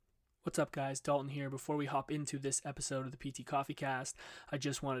What's up, guys? Dalton here. Before we hop into this episode of the PT Coffee Cast, I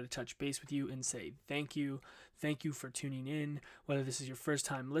just wanted to touch base with you and say thank you. Thank you for tuning in. Whether this is your first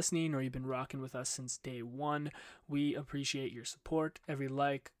time listening or you've been rocking with us since day one, we appreciate your support. Every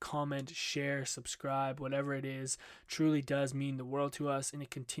like, comment, share, subscribe, whatever it is, truly does mean the world to us, and it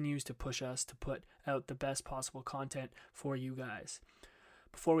continues to push us to put out the best possible content for you guys.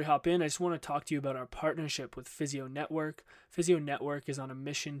 Before we hop in, I just want to talk to you about our partnership with Physio Network. Physio Network is on a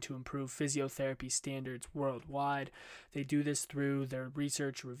mission to improve physiotherapy standards worldwide. They do this through their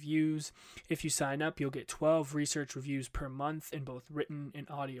research reviews. If you sign up, you'll get 12 research reviews per month in both written and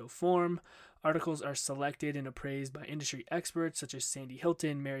audio form. Articles are selected and appraised by industry experts such as Sandy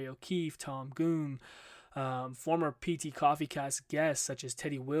Hilton, Mary O'Keefe, Tom Goom, former PT Coffee Cast guests such as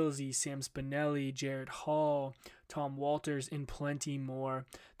Teddy Wilsey, Sam Spinelli, Jared Hall, Tom Walters, and plenty more.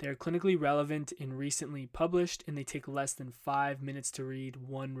 They are clinically relevant and recently published, and they take less than 5 minutes to read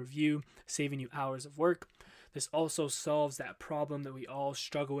one review, saving you hours of work. This also solves that problem that we all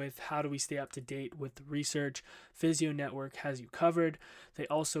struggle with. How do we stay up to date with the research? Physio Network has you covered. They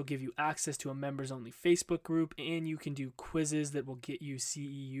also give you access to a members-only Facebook group, and you can do quizzes that will get you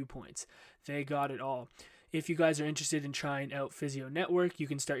CEU points. They got it all. If you guys are interested in trying out Physio Network, you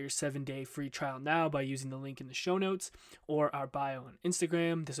can start your 7-day free trial now by using the link in the show notes or our bio on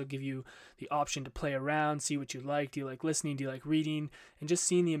Instagram. This will give you the option to play around, see what you like. Do you like listening? Do you like reading? And just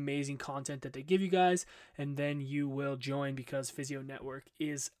seeing the amazing content that they give you guys. And then you will join because Physio Network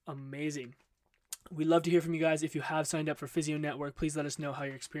is amazing. We'd love to hear from you guys. If you have signed up for Physio Network, please let us know how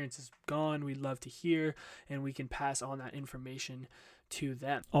your experience has gone. We'd love to hear, and we can pass on that information to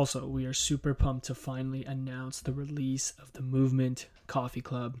them. Also, we are super pumped to finally announce the release of the Movement Coffee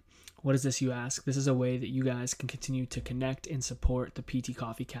Club. What is this, you ask? This is a way that you guys can continue to connect and support the PT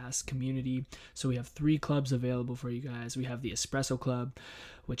Coffee Cast community. So we have 3 clubs available for you guys. We have the Espresso Club,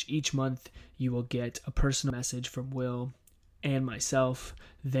 which each month you will get a personal message from Will and myself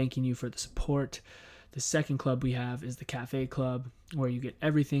thanking you for the support. The second club we have is the Cafe Club, where you get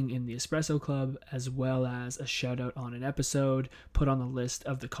everything in the Espresso Club, as well as a shout out on an episode, put on the list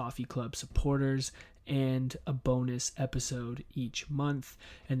of the Coffee Club supporters, and a bonus episode each month.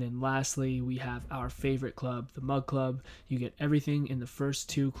 And then lastly, we have our favorite club, the Mug Club. You get everything in the first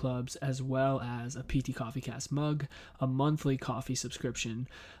 2 clubs, as well as a PT Coffee Cast mug, a monthly coffee subscription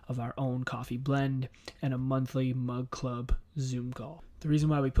of our own coffee blend, and a monthly Mug Club Zoom call. The reason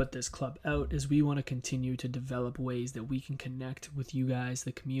why we put this club out is we want to continue to develop ways that we can connect with you guys,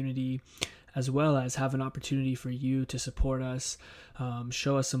 the community, as well as have an opportunity for you to support us,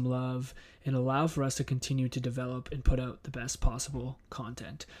 show us some love, and allow for us to continue to develop and put out the best possible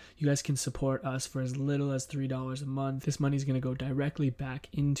content. You guys can support us for as little as $3 a month. This money is going to go directly back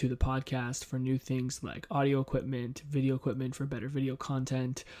into the podcast for new things like audio equipment, video equipment for better video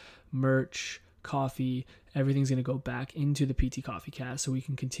content, merch, coffee. Everything's going to go back into the PT Coffee Cast so we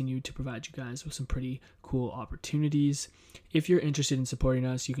can continue to provide you guys with some pretty cool opportunities. If you're interested in supporting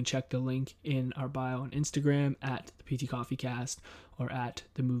us, you can check the link in our bio on Instagram at the PT Coffee Cast or at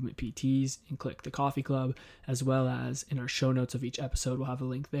the Movement PTs and click the Coffee Club, as well as in our show notes of each episode, we'll have a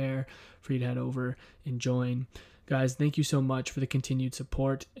link there for you to head over and join. Guys, thank you so much for the continued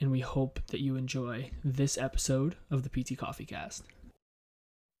support, and we hope that you enjoy this episode of the PT Coffee Cast.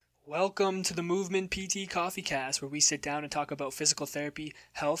 Welcome to the Movement PT Coffee Cast, where we sit down and talk about physical therapy,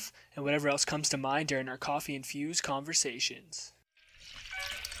 health, and whatever else comes to mind during our coffee-infused conversations.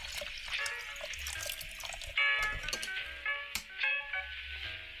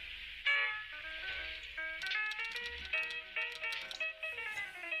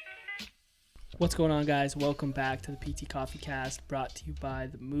 What's going on, guys? Welcome back to the PT Coffee Cast, brought to you by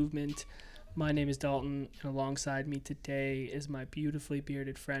The Movement. My name is Dalton, and alongside me today is my beautifully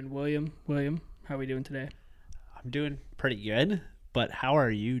bearded friend, William. William, how are we doing today? I'm doing pretty good, but how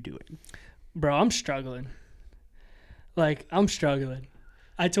are you doing? Bro, I'm struggling. I'm struggling.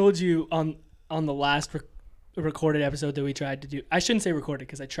 I told you on the last recorded episode that we tried to do. I shouldn't say recorded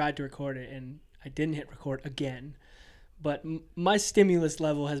because I tried to record it, and I didn't hit record again. But my stimulus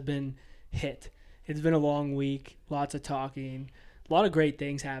level has been hit. It's been a long week, lots of talking, a lot of great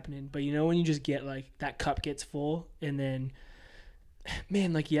things happening, but you know when you just get that cup gets full, and then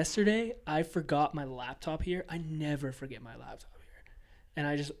man, yesterday I forgot my laptop here. I never forget my laptop here, and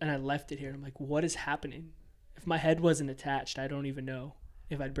I left it here. I'm like, what is happening? If my head wasn't attached, I don't even know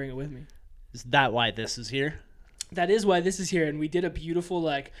if I'd bring it with me. Is that why this is here? That is why this is here, and we did a beautiful,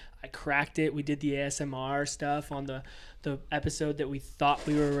 I cracked it. We did the ASMR stuff on the episode that we thought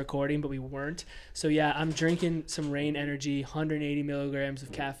we were recording, but we weren't. So, yeah, I'm drinking some Rain Energy, 180 milligrams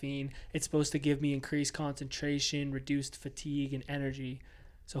of caffeine. It's supposed to give me increased concentration, reduced fatigue, and energy.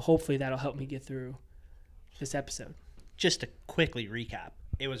 So hopefully that'll help me get through this episode. Just to quickly recap,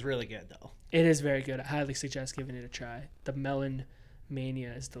 it was really good though. It is very good. I highly suggest giving it a try. The melon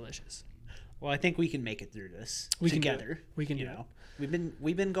mania is delicious. Well, I think we can make it through this together. We can do it.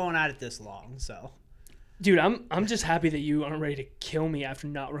 We've been going at it this long, so. Dude, I'm just happy that you aren't ready to kill me after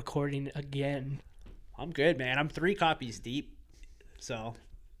not recording again. I'm good, man. I'm 3 copies deep, so.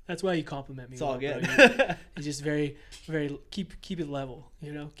 That's why you compliment me. It's all good. It's just very, very keep it level.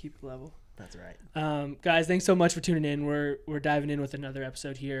 Keep it level. That's right. Guys, thanks so much for tuning in. We're diving in with another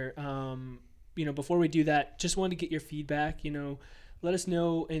episode here. Before we do that, just wanted to get your feedback. Let us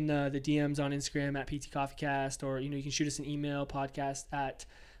know in the DMs on Instagram at PT CoffeeCast, or you can shoot us an email,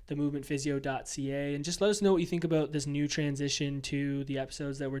 podcast@themovementphysio.ca, and just let us know what you think about this new transition to the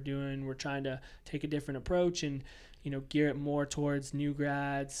episodes that we're doing. We're trying to take a different approach and gear it more towards new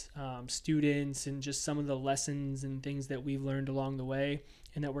grads, students, and just some of the lessons and things that we've learned along the way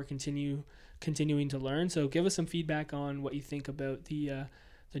and that we're continuing to learn. So give us some feedback on what you think about the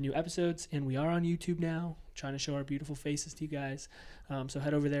new episodes. And we are on YouTube now, trying to show our beautiful faces to you guys. So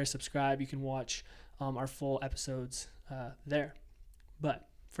head over there, subscribe. You can watch our full episodes there. But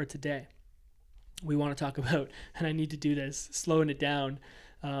for today, we want to talk about, and I need to do this, slowing it down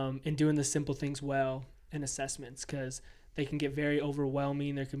and doing the simple things well in assessments, because they can get very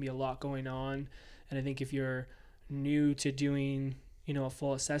overwhelming. There can be a lot going on. And I think if you're new to doing, a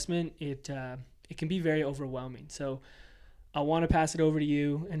full assessment, it can be very overwhelming. So I want to pass it over to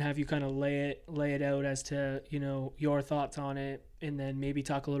you and have you kind of lay it out as to, your thoughts on it, and then maybe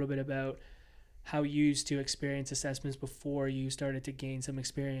talk a little bit about how you used to experience assessments before you started to gain some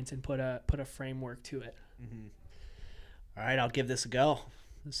experience and put a framework to it. Mm-hmm. All right, I'll give this a go.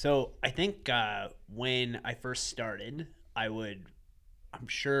 So I think when I first started, I'm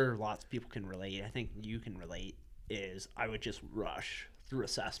sure lots of people can relate, I think you can relate, is I would just rush through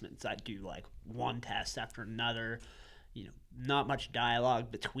assessments. I'd do like one test after another, not much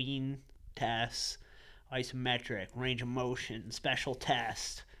dialogue between tests, isometric, range of motion, special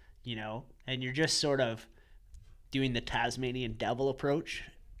test, and you're just sort of doing the Tasmanian devil approach.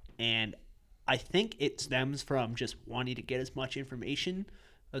 And I think it stems from just wanting to get as much information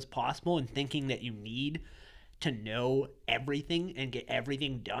as possible and thinking that you need to know everything and get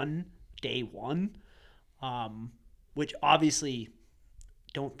everything done day one, which obviously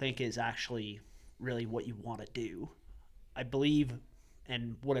don't think is actually really what you want to do. I believe,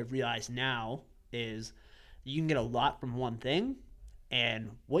 and what I've realized now, is you can get a lot from one thing,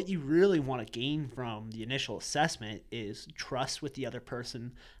 and what you really want to gain from the initial assessment is trust with the other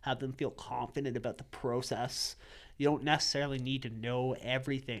person, have them feel confident about the process. You don't necessarily need to know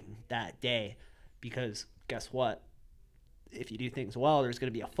everything that day, because guess what? If you do things well, there's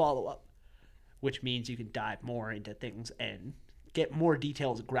going to be a follow-up, which means you can dive more into things and get more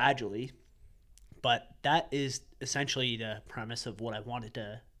details gradually. But that is essentially the premise of what I wanted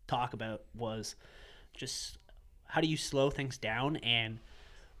to talk about, was just how do you slow things down and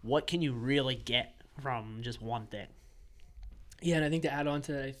what can you really get from just one thing? Yeah, and I think to add on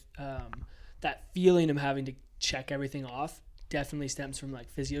to that feeling of having to check everything off definitely stems from like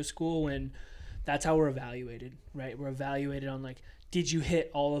physio school, when that's how we're evaluated, right? We're evaluated on like, did you hit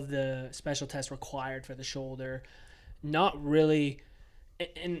all of the special tests required for the shoulder? Not really.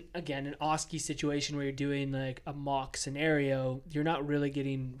 And again, an OSCE situation where you're doing like a mock scenario, you're not really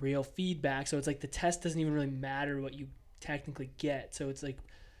getting real feedback. So it's like the test doesn't even really matter what you technically get. So it's like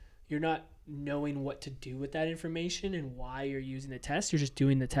you're not knowing what to do with that information and why you're using the test. You're just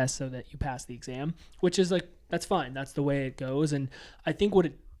doing the test so that you pass the exam, which is like, that's fine. That's the way it goes. And I think what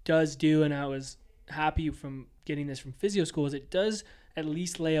it does do, and I was happy from getting this from physio school, is it does at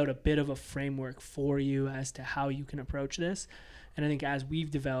least lay out a bit of a framework for you as to how you can approach this. And I think as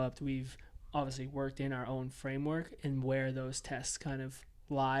we've developed, we've obviously worked in our own framework and where those tests kind of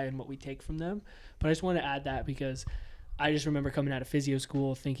lie and what we take from them. But I just want to add that because I just remember coming out of physio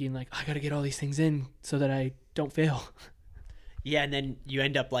school thinking like, I got to get all these things in so that I don't fail. Yeah, and then you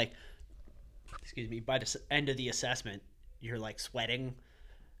end up like, by the end of the assessment, you're like sweating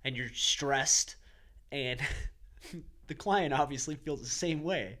and you're stressed, and the client obviously feels the same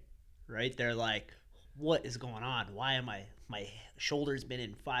way, right? They're like, what is going on? Why am my shoulder's been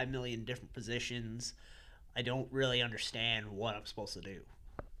in 5 million different positions. I don't really understand what I'm supposed to do.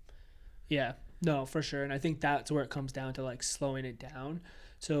 Yeah, no, for sure. And I think that's where it comes down to like slowing it down.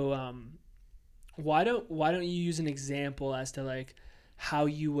 So why don't you use an example as to like how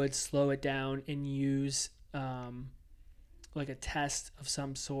you would slow it down and use like a test of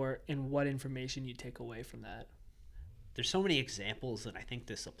some sort, and what information you take away from that? There's so many examples, and I think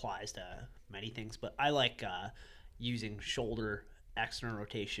this applies to many things, but I like using shoulder external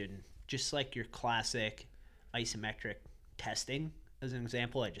rotation, just like your classic isometric testing as an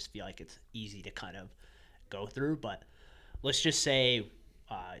example. I just feel like it's easy to kind of go through. But let's just say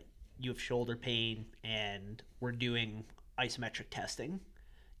you have shoulder pain and we're doing isometric testing.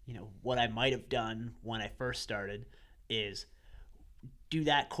 What I might have done when I first started is do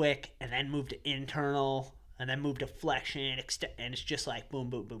that quick and then move to internal and then move to flexion, and it's just like boom,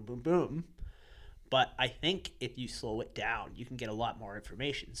 boom, boom, boom, boom. But I think if you slow it down, you can get a lot more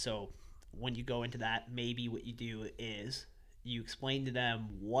information. So when you go into that, maybe what you do is you explain to them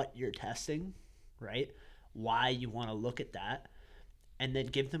what you're testing, right? Why you want to look at that, and then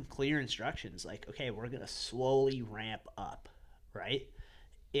give them clear instructions like, okay, we're going to slowly ramp up, right?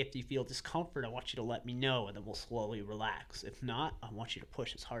 If you feel discomfort, I want you to let me know, and then we'll slowly relax. If not, I want you to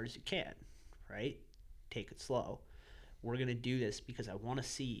push as hard as you can, right? Take it slow. We're going to do this because I want to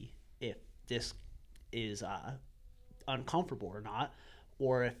see if this is uncomfortable or not,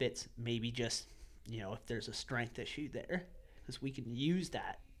 or if it's maybe just, if there's a strength issue there, because we can use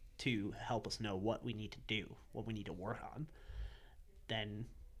that to help us know what we need to do, what we need to work on. Then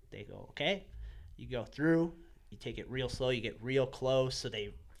they go, okay, you go through, you take it real slow, you get real close, so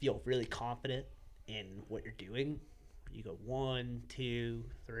they feel really confident in what you're doing. You go 1, 2,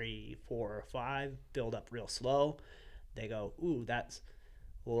 3, 4, 5, build up real slow. They go, ooh, that's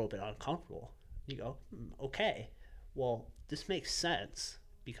a little bit uncomfortable. You go, okay, well, this makes sense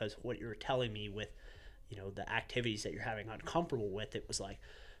because what you were telling me with, the activities that you're having uncomfortable with, it was like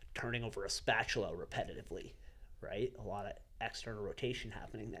turning over a spatula repetitively, right? A lot of external rotation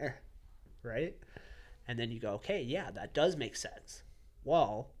happening there, right? And then you go, okay, yeah, that does make sense.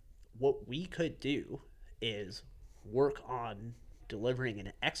 Well, what we could do is work on delivering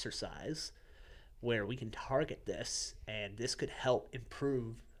an exercise where we can target this, and this could help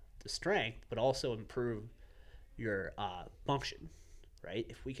improve the strength, but also improve your function, right?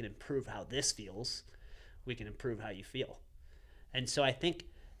 If we can improve how this feels, we can improve how you feel. And so I think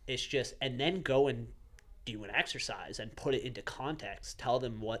it's just, and then go and do an exercise and put it into context, tell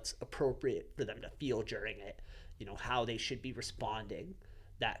them what's appropriate for them to feel during it, how they should be responding,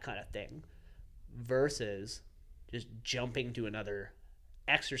 that kind of thing, versus just jumping to another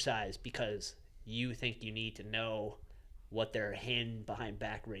exercise because you think you need to know what their hand behind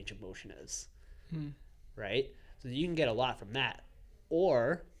back range of motion is, right? So you can get a lot from that.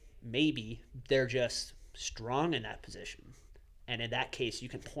 Or maybe they're just strong in that position. And in that case, you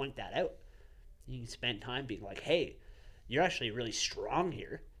can point that out. You can spend time being like, hey, you're actually really strong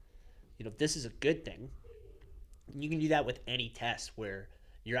here. This is a good thing. You can do that with any test where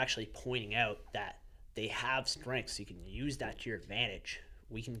you're actually pointing out that they have strengths. You can use that to your advantage.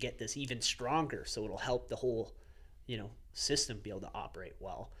 We can get this even stronger, so it'll help the whole, system be able to operate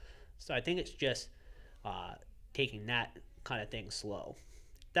well. So I think it's just taking that kind of thing slow.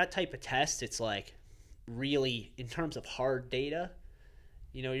 That type of test, it's like really, in terms of hard data,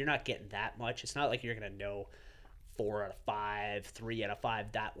 you're not getting that much. It's not like you're going to know 4 out of 5, 3 out of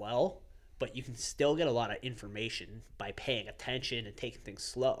 5 that well, but you can still get a lot of information by paying attention and taking things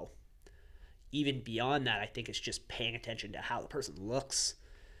slow. Even beyond that, I think it's just paying attention to how the person looks.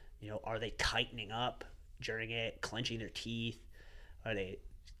 Are they tightening up during it, clenching their teeth? Are they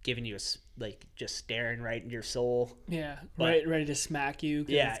giving you just staring right into your soul? Yeah, ready to smack you.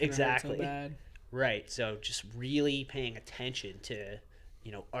 Yeah, exactly. So bad. Right. So just really paying attention to,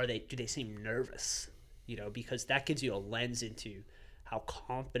 do they seem nervous? Because that gives you a lens into how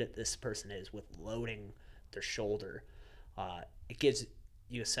confident this person is with loading their shoulder. It gives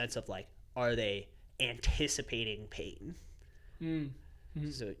you a sense of are they anticipating pain? Mm-hmm.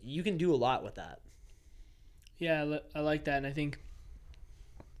 So you can do a lot with that. Yeah, I like that. And I think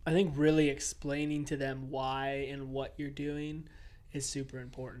really explaining to them why and what you're doing is super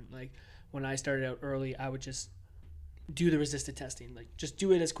important. Like when I started out early, I would just do the resisted testing, just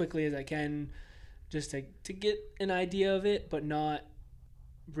do it as quickly as I can, just to get an idea of it, but not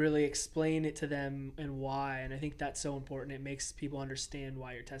really explain it to them and why. And I think that's so important. It makes people understand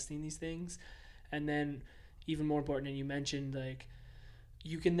why you're testing these things. And then even more important, and you mentioned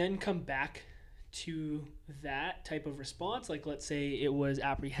you can then come back to that type of response. Let's say it was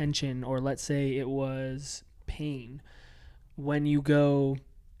apprehension, or let's say it was pain. When you go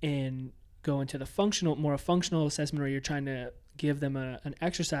into the functional assessment, where you're trying to give them an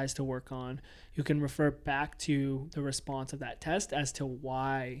exercise to work on, you can refer back to the response of that test as to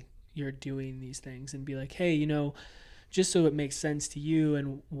why you're doing these things, and be like, hey, just so it makes sense to you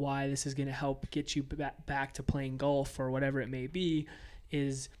and why this is going to help get you back to playing golf or whatever it may be,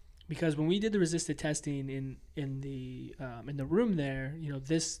 is because when we did the resisted testing in the room there,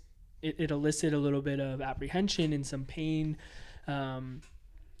 it elicited a little bit of apprehension and some pain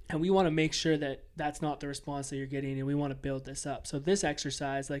And we want to make sure that that's not the response that you're getting, and we want to build this up. So this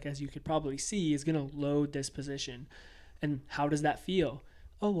exercise, like as you could probably see, is going to load this position. And how does that feel?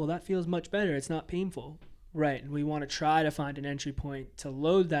 Oh, well, that feels much better. It's not painful. Right. And we want to try to find an entry point to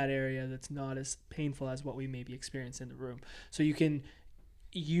load that area that's not as painful as what we maybe experience in the room. So you can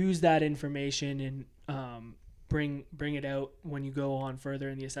use that information and bring it out when you go on further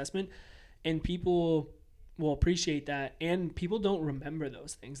in the assessment. And people will appreciate that. And people don't remember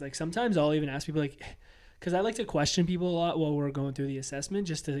those things. Like sometimes I'll even ask people, like, because I like to question people a lot while we're going through the assessment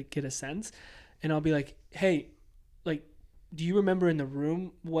just to get a sense. And I'll be like, hey, like, do you remember in the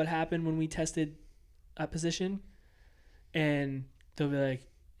room what happened when we tested a position? And they'll be like,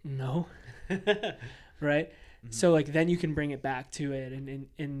 no. Right? Mm-hmm. So like then you can bring it back to it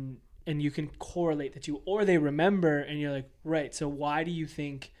and you can correlate the two, or they remember and you're like, right, so why do you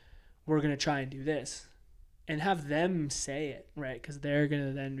think we're going to try and do this? And have them say it, right? Because they're going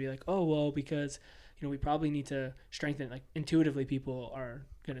to then be like, oh, well, because, you know, we probably need to strengthen it. Like intuitively people are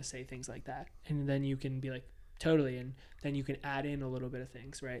going to say things like that. And then you can be like, totally. And then you can add in a little bit of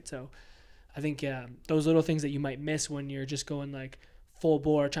things, right? So I think those little things that you might miss when you're just going like full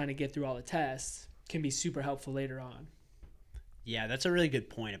bore trying to get through all the tests can be super helpful later on. Yeah, that's a really good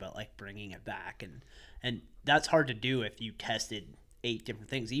point about like bringing it back. And that's hard to do if you tested 8 different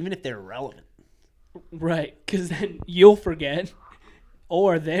things, even if they're relevant. Right, because then you'll forget.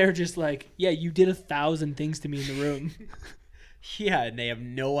 Or they're just like, yeah, you did 1,000 things to me in the room. Yeah, and they have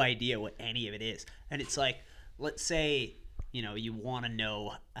no idea what any of it is. And it's like, let's say, you know, you want to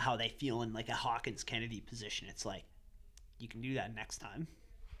know how they feel in like a Hawkins-Kennedy position. It's like, you can do that next time.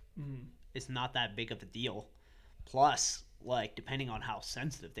 Mm-hmm. It's not that big of a deal. Plus, like, depending on how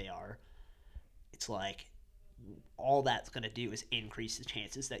sensitive they are, it's like all that's going to do is increase the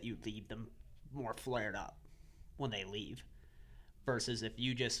chances that you leave them more flared up when they leave. Versus if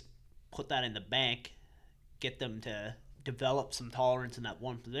you just put that in the bank, get them to develop some tolerance in that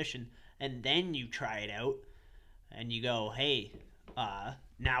one position, and then you try it out, and you go, hey,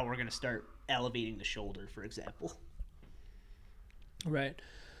 now we're going to start elevating the shoulder, for example. Right.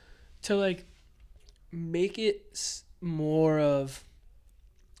 To, like, make it more of,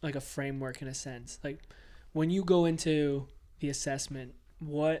 like, a framework in a sense. Like, when you go into the assessment,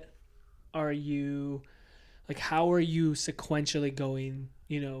 what are you, like, how are you sequentially going,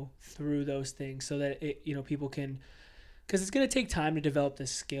 you know, through those things so that, it, you know, people can, because it's going to take time to develop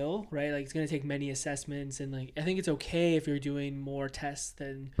this skill, right? Like, it's going to take many assessments, and, like, I think it's okay if you're doing more tests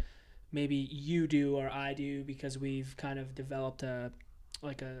than maybe you do or I do because we've kind of developed a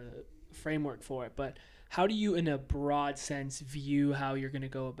framework for it. But how do you, in a broad sense, view how you're going to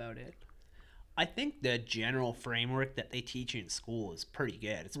go about it? I think the general framework that they teach you in school is pretty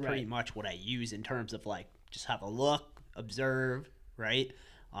good. It's pretty much what I use in terms of like just have a look, observe, right?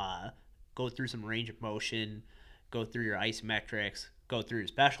 Go through some range of motion, go through your isometrics, go through your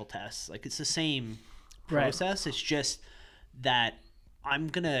special tests. Like it's the same process. Right. It's just that I'm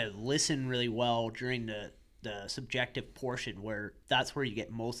going to listen really well during the subjective portion where that's where you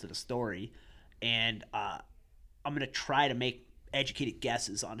get most of the story. And I'm going to try to make educated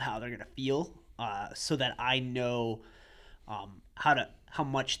guesses on how they're going to feel so that I know how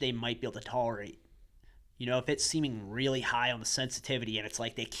much they might be able to tolerate. You know, if it's seeming really high on the sensitivity and it's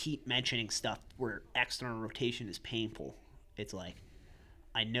like they keep mentioning stuff where external rotation is painful, it's like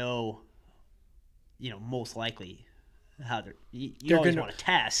I know, you know, most likely how you always want to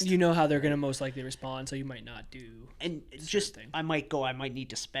test. You know how they're going to most likely respond, so you might not do. And it's just I might need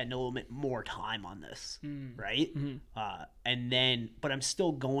to spend a little bit more time on this, right? Mm-hmm. And then, but I'm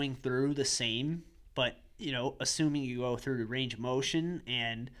still going through the same. But you know, assuming you go through the range of motion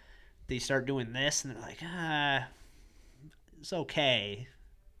and they start doing this, and they're like, it's okay,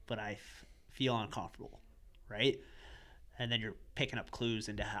 but I feel uncomfortable, right? And then you're picking up clues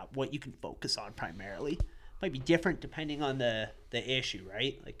into what you can focus on primarily. Might be different depending on the issue,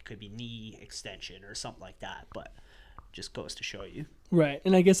 right? Like it could be knee extension or something like that, but just goes to show you. Right.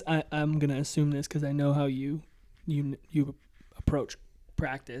 And I guess I'm going to assume this because I know how you approach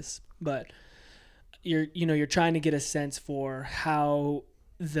practice, but you're trying to get a sense for how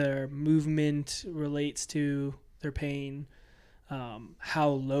their movement relates to their pain, how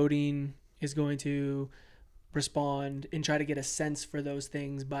loading is going to respond, and try to get a sense for those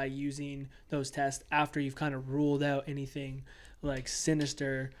things by using those tests after you've kind of ruled out anything like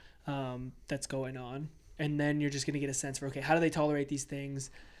sinister that's going on. And then you're just going to get a sense for, okay, how do they tolerate these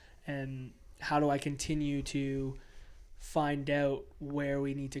things, and how do I continue to find out where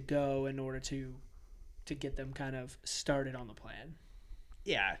we need to go in order to get them kind of started on the plan.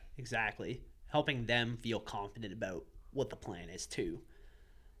 Yeah, exactly. Helping them feel confident about what the plan is too.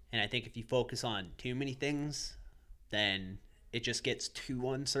 And I think if you focus on too many things, then it just gets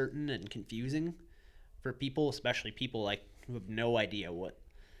too uncertain and confusing for people, especially people like who have no idea what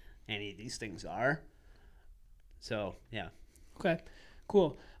any of these things are. So, yeah. Okay,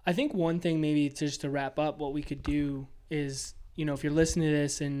 cool. I think one thing maybe just to wrap up what we could do is, you know, if you're listening to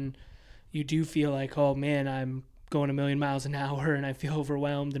this and you do feel like, oh man, I'm going a million miles an hour and I feel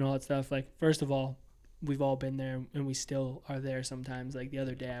overwhelmed and all that stuff, like, first of all, we've all been there and we still are there sometimes. Like the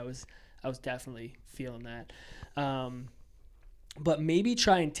other day I was definitely feeling that. But maybe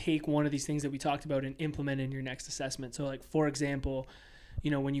try and take one of these things that we talked about and implement in your next assessment. So like, for example, you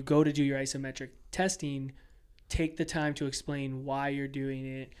know, when you go to do your isometric testing, take the time to explain why you're doing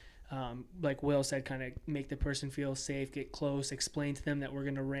it. Like Will said, kind of make the person feel safe, get close, explain to them that we're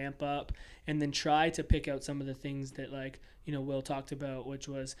going to ramp up, and then try to pick out some of the things that, like, you know, Will talked about, which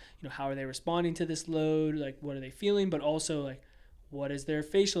was, you know, how are they responding to this load? Like, what are they feeling? But also, like, what does their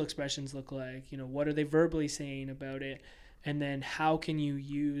facial expressions look like? You know, what are they verbally saying about it? And then how can you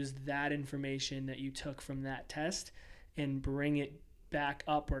use that information that you took from that test and bring it back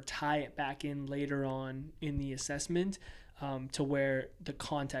up or tie it back in later on in the assessment to where the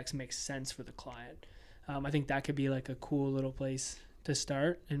context makes sense for the client. I think that could be like a cool little place to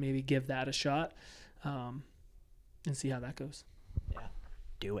start and maybe give that a shot and see how that goes. Yeah.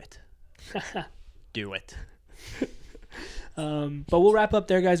 Do it. Do it. But we'll wrap up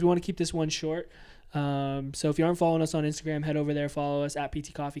there, guys. We want to keep this one short. So if you aren't following us on Instagram, head over there, follow us at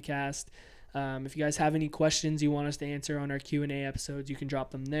PT Coffee Cast. If you guys have any questions you want us to answer on our Q&A episodes, you can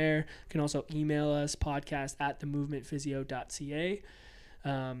drop them there. You can also email us, podcast@themovementphysio.ca.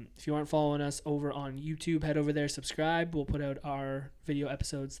 If you aren't following us over on YouTube, head over there, subscribe. We'll put out our video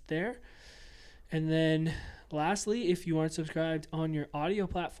episodes there. And then lastly, if you aren't subscribed on your audio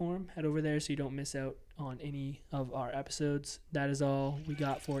platform, head over there so you don't miss out on any of our episodes. That is all we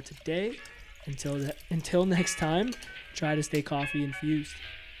got for today. Until next time, try to stay coffee infused.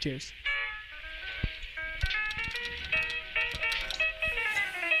 Cheers.